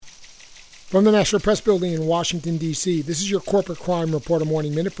From the National Press Building in Washington, D.C., this is your Corporate Crime Reporter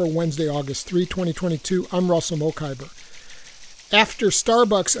Morning Minute for Wednesday, August 3, 2022. I'm Russell Mokhiber. After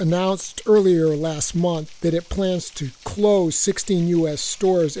Starbucks announced earlier last month that it plans to close 16 U.S.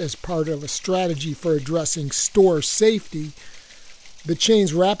 stores as part of a strategy for addressing store safety, the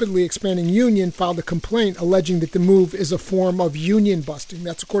chain's rapidly expanding union filed a complaint alleging that the move is a form of union busting.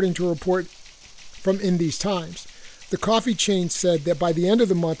 That's according to a report from In These Times. The coffee chain said that by the end of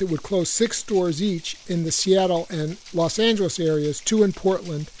the month, it would close 6 stores each in the Seattle and Los Angeles areas, 2 in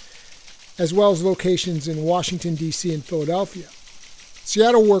Portland, as well as locations in Washington, D.C. and Philadelphia.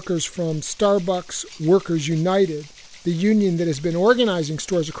 Seattle workers from Starbucks Workers United, the union that has been organizing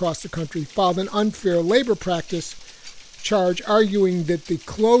stores across the country, filed an unfair labor practice charge, arguing that the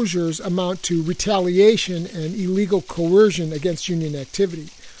closures amount to retaliation and illegal coercion against union activity.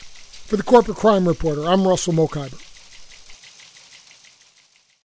 For the Corporate Crime Reporter, I'm Russell Mokhiber.